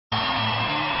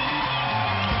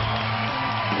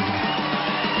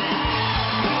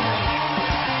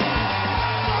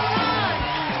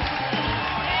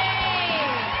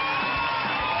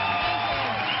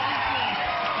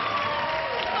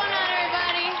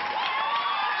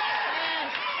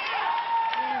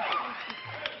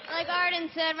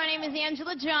Ryan said, my name is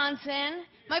Anjelah Johnson.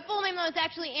 My full name, though, is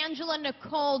actually Anjelah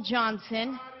Nicole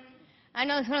Johnson. I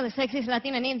know it's one of the sexiest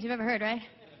Latina names you've ever heard, right?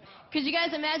 Could you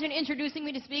guys imagine introducing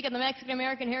me to speak at the Mexican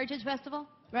American Heritage Festival,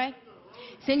 right?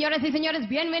 Señoras y señores,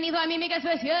 bienvenido a mi amiga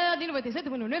especial,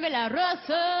 97.9 La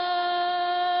Raza,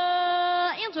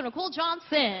 Anjelah Nicole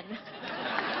Johnson.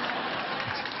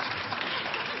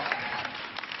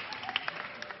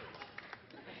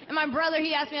 And my brother,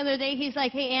 he asked me the other day, he's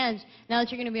like, hey, Ange, now that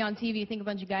you're going to be on TV, you think a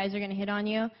bunch of guys are going to hit on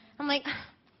you? I'm like,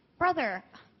 brother.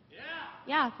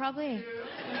 Yeah, probably.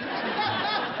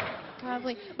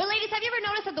 Probably. But ladies, have you ever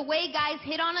noticed that the way guys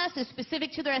hit on us is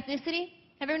specific to their ethnicity?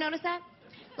 Have you ever noticed that?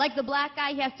 Like the black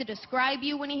guy, he has to describe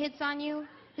you when he hits on you.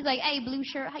 He's like, hey, blue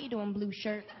shirt, how you doing, blue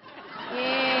shirt?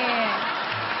 Yeah.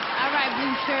 All right,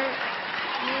 blue shirt.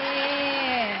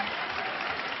 Yeah.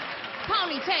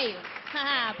 Ponytail.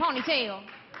 Haha, ponytail.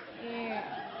 Yeah.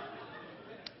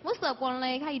 What's up, one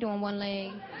leg? How you doing, one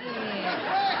leg?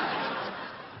 Yeah.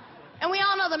 And we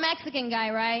all know the Mexican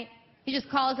guy, right? He just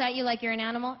calls at you like you're an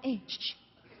animal. Hey, shh.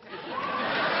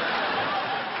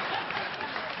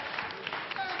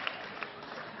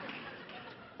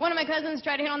 One of my cousins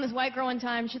tried to hit on this white girl one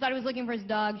time. She thought he was looking for his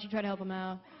dog. She tried to help him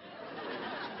out.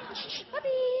 Shh, puppy.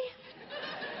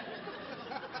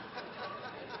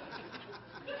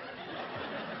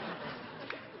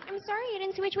 I'm sorry, I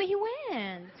didn't see which way he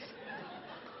went.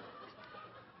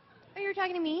 Oh, you were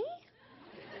talking to me?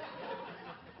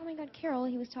 Oh my God, Carol,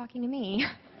 he was talking to me.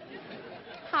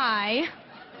 Hi.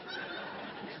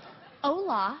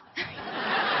 Hola.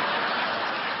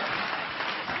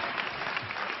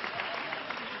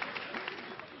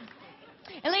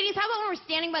 And ladies, how about when we're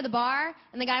standing by the bar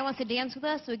and the guy wants to dance with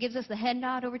us, so he gives us the head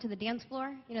nod over to the dance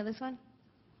floor? You know this one?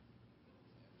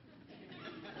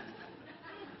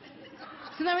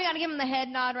 So then we gotta give him the head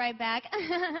nod right back.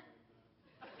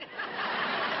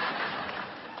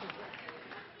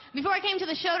 Before I came to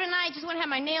the show tonight, just want to have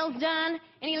my nails done.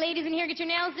 Any ladies in here get your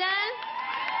nails done?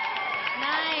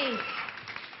 Nice.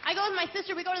 I go with my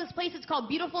sister. We go to this place. It's called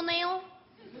Beautiful Nail.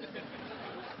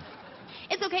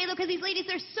 It's okay, though, because these ladies,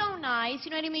 they're so nice.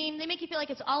 You know what I mean? They make you feel like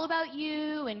it's all about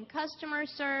you and customer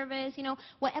service. You know,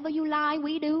 whatever you like,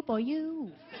 we do for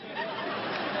you.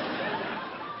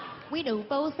 We do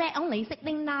full set, only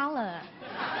 $16.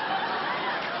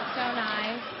 So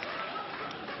nice.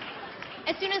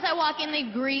 As soon as I walk in, they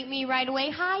greet me right away.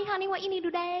 Hi, honey, what you need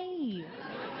today?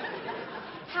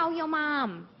 How your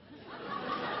mom?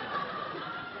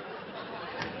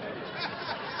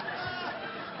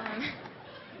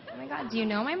 Oh my God, do you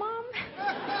know my mom?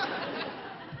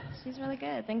 She's really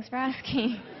good. Thanks for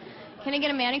asking. Can I get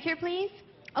a manicure, please?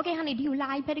 Okay, honey, do you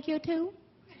like pedicure too?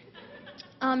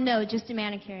 No, just a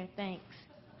manicure, thanks.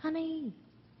 Honey,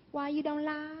 why you don't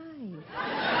lie?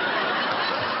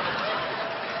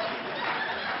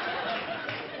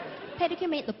 Pedicure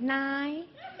made look nice.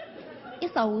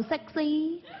 It's so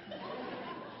sexy.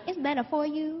 It's better for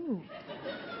you.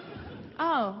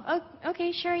 Oh,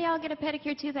 okay, sure, yeah, I'll get a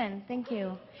pedicure too then. Thank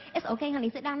you. It's okay, honey,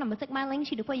 sit down. I'm gonna stick my ling.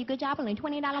 She do for you a good job. Only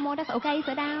 $20 more. That's okay,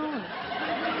 sit down.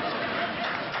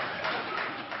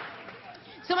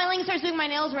 So my ling starts doing my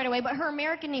nails right away, but her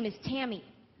American name is Tammy.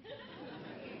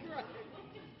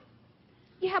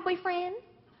 You have a boyfriend?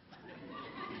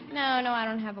 No, I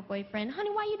don't have a boyfriend. Honey,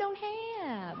 why you don't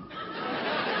have?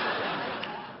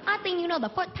 I think you know the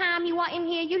first time you walk in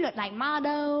here, you look like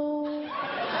model,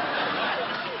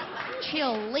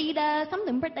 cheerleader,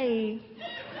 something pretty.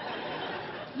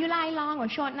 You like long or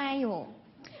short nail?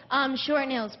 Short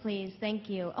nails, please. Thank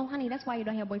you. Oh, honey, that's why you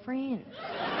don't have a boyfriend.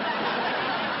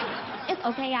 It's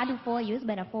okay, I do for you. It's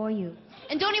better for you.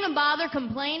 And don't even bother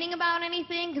complaining about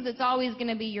anything, because it's always going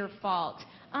to be your fault.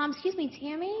 Excuse me,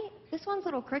 Tammy? This one's a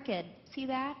little crooked. See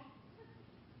that?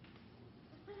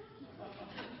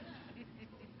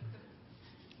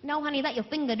 No, honey, that your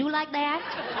finger do like that?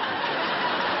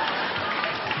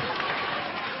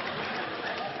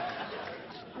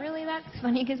 Really? That's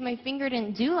funny, because my finger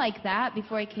didn't do like that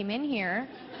before I came in here.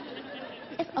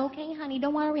 It's okay, honey.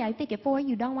 Don't worry. I fix it for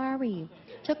you. Don't worry.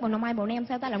 Trước một năm mai bọn em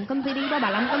sao ta làm công ty đi, đó bà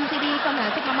làm công ty đi, con là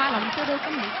thích mama làm sữa đô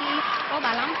công ty kia, có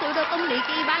bà làm sữa đô công ty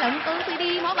kia, bà làm công ty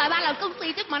đi, mỗi bà làm công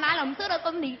ty trước mà ai làm sữa đô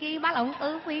công ty kia, bà làm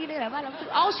công ty đi là bà làm.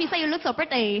 Oh, she said you look so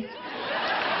pretty.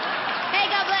 Hey,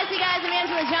 God bless you guys. I'm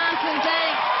Anjelah Johnson.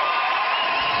 Thanks.